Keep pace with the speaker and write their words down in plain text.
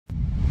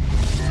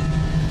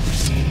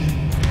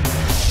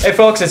Hey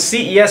folks, it's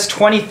CES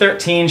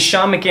 2013.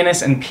 Sean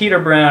McGinnis and Peter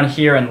Brown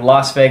here in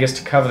Las Vegas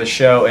to cover the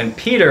show. And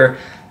Peter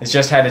has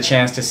just had a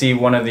chance to see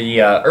one of the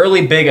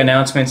early big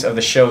announcements of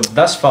the show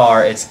thus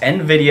far. It's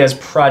Nvidia's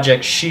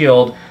Project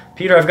Shield.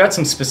 Peter, I've got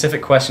some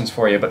specific questions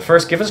for you, but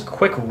first give us a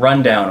quick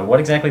rundown of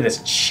what exactly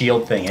this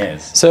Shield thing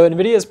is. So at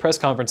Nvidia's press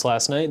conference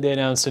last night, they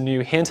announced a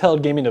new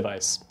handheld gaming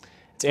device.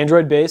 It's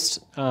Android-based,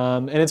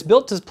 and it's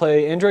built to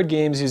play Android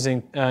games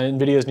using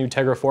Nvidia's new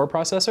Tegra 4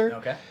 processor.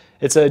 Okay.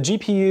 It's a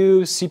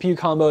GPU, CPU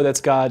combo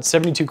that's got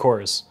 72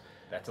 cores.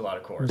 That's a lot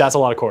of cores. That's a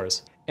lot of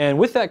cores. And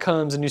with that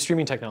comes a new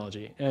streaming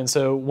technology. And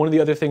so one of the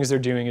other things they're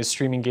doing is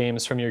streaming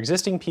games from your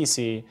existing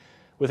PC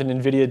with an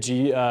Nvidia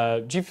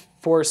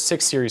GeForce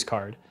 6 series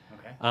card.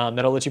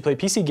 That'll let you play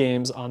PC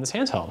games on this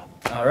handheld.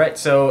 All right,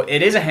 so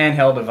it is a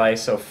handheld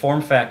device, so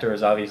form factor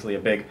is obviously a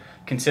big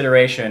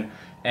consideration.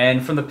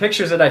 And from the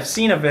pictures that I've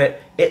seen of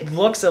it, it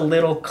looks a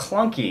little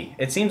clunky.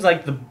 It seems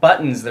like the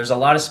buttons, there's a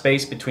lot of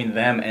space between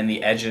them and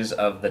the edges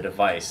of the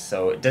device.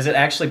 So does it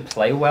actually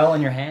play well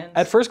in your hand?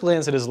 At first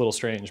glance, it is a little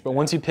strange, but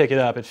once you pick it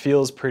up, it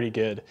feels pretty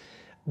good.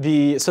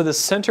 So the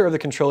center of the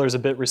controller is a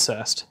bit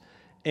recessed.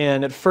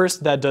 And at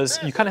first,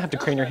 you kind of have to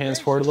crane your hands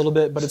forward a little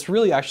bit, but it's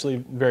really actually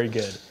very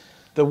good.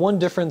 The one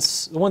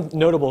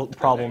notable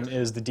problem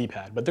is the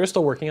D-pad, but they're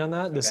still working on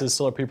that. This is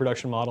still a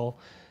pre-production model.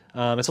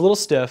 It's a little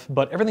stiff,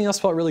 but everything else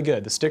felt really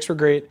good. The sticks were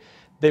great.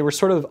 They were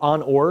sort of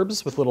on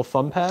orbs with little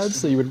thumb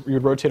pads that you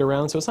would rotate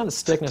around, so it's not a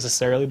stick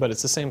necessarily, but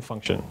it's the same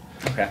function.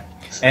 Okay.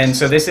 And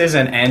so this is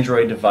an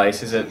Android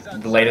device. Is it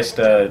the latest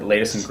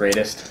and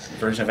greatest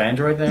version of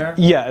Android there?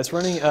 Yeah, it's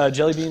running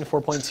Jelly Bean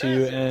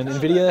 4.2, and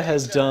Nvidia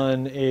has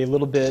done a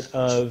little bit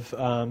of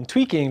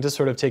tweaking to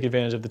sort of take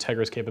advantage of the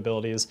Tegra's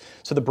capabilities.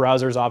 So the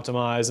browser's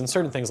optimized and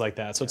certain things like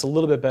that. So it's a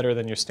little bit better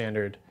than your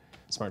standard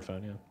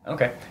smartphone, yeah.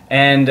 Okay.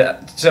 And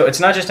so it's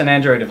not just an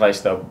Android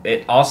device, though.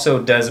 It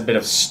also does a bit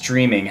of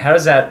streaming. How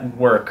does that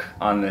work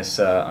on this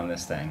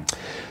thing?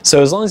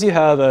 So as long as you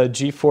have a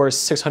GeForce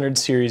 600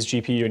 series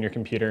GPU in your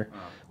computer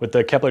with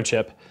the Kepler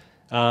chip,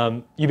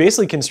 you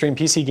basically can stream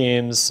PC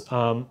games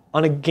on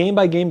a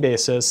game-by-game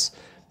basis,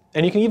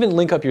 and you can even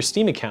link up your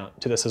Steam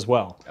account to this as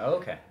well. Oh,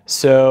 okay.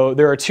 So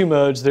there are two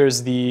modes.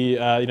 There's the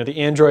the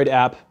Android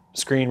app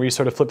screen where you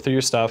sort of flip through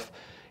your stuff.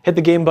 Hit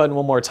the game button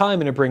one more time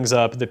and it brings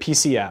up the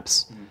PC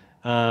apps.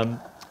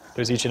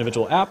 There's each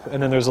individual app,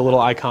 and then there's a little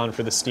icon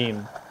for the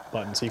Steam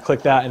button. So you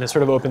click that and it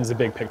sort of opens the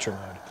big picture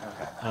mode.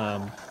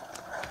 Okay.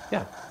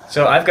 Yeah.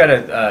 So I've got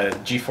a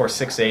GeForce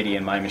 680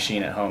 in my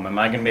machine at home. Am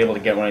I going to be able to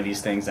get one of these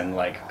things and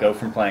like go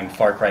from playing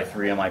Far Cry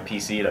 3 on my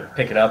PC to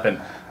pick it up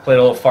and play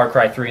a little Far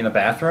Cry 3 in the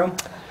bathroom?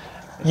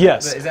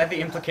 Yes. Is that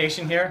the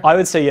implication here? I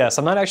would say yes.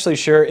 I'm not actually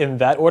sure in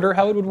that order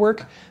how it would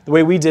work. The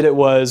way we did it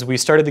was we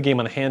started the game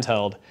on the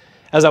handheld.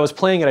 As I was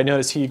playing it, I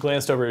noticed he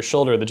glanced over his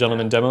shoulder, the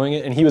gentleman demoing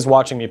it, and he was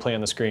watching me play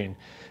on the screen.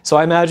 So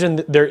I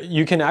imagine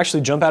you can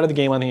actually jump out of the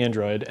game on the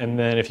Android, and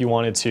then if you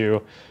wanted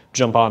to,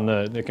 jump on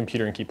the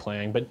computer and keep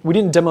playing. But we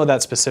didn't demo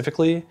that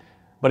specifically,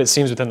 but it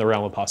seems within the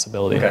realm of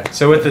possibility. Okay.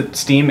 So with the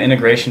Steam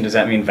integration, does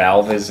that mean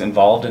Valve is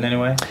involved in any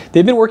way?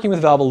 They've been working with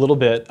Valve a little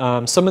bit.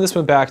 Some of this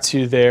went back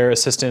to their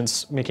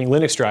assistance making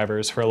Linux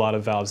drivers for a lot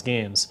of Valve's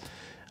games.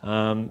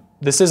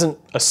 This isn't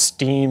a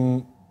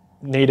Steam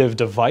native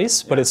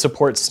device, but it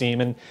supports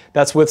Steam, and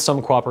that's with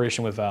some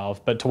cooperation with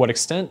Valve. But to what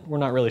extent, we're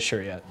not really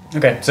sure yet.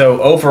 Okay,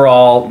 so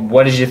overall,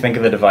 what did you think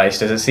of the device?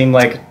 Does it seem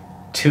like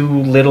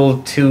too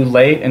little, too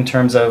late in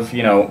terms of,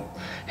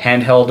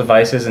 handheld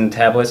devices and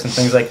tablets and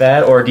things like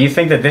that? Or do you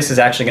think that this is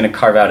actually going to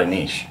carve out a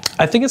niche?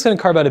 I think it's going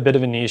to carve out a bit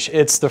of a niche.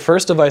 It's the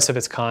first device of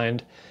its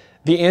kind.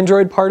 The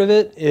Android part of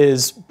it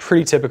is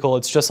pretty typical.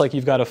 It's just like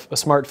you've got a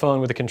smartphone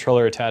with a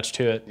controller attached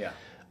to it. Yeah.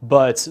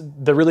 But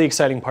the really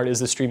exciting part is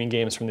the streaming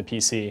games from the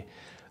PC.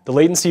 The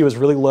latency was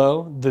really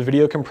low. The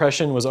video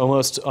compression was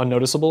almost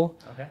unnoticeable.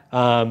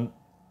 Okay.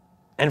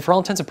 And for all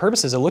intents and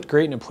purposes, it looked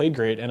great and it played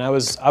great, and I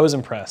was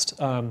impressed.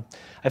 I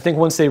think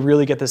once they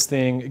really get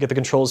the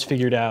controls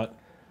figured out,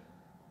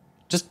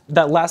 just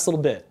that last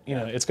little bit,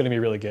 it's going to be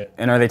really good.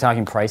 And are they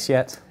talking price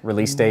yet?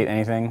 Release date,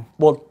 anything?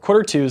 Well,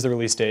 Q2 is the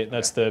release date.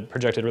 That's the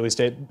projected release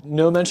date.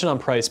 No mention on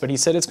price, but he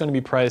said it's going to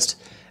be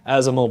priced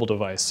as a mobile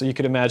device. So you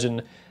could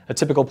imagine a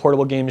typical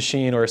portable game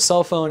machine or a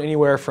cell phone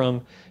anywhere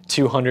from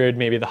 200,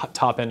 maybe the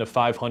top end of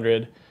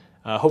 500.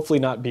 Hopefully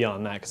not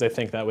beyond that, because I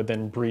think that would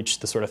then breach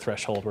the sort of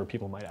threshold where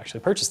people might actually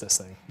purchase this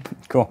thing.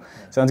 Cool.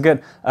 Sounds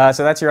good.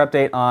 So that's your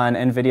update on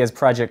NVIDIA's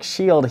Project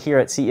Shield here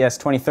at CES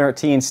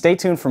 2013. Stay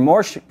tuned for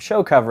more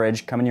show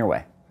coverage coming your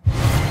way.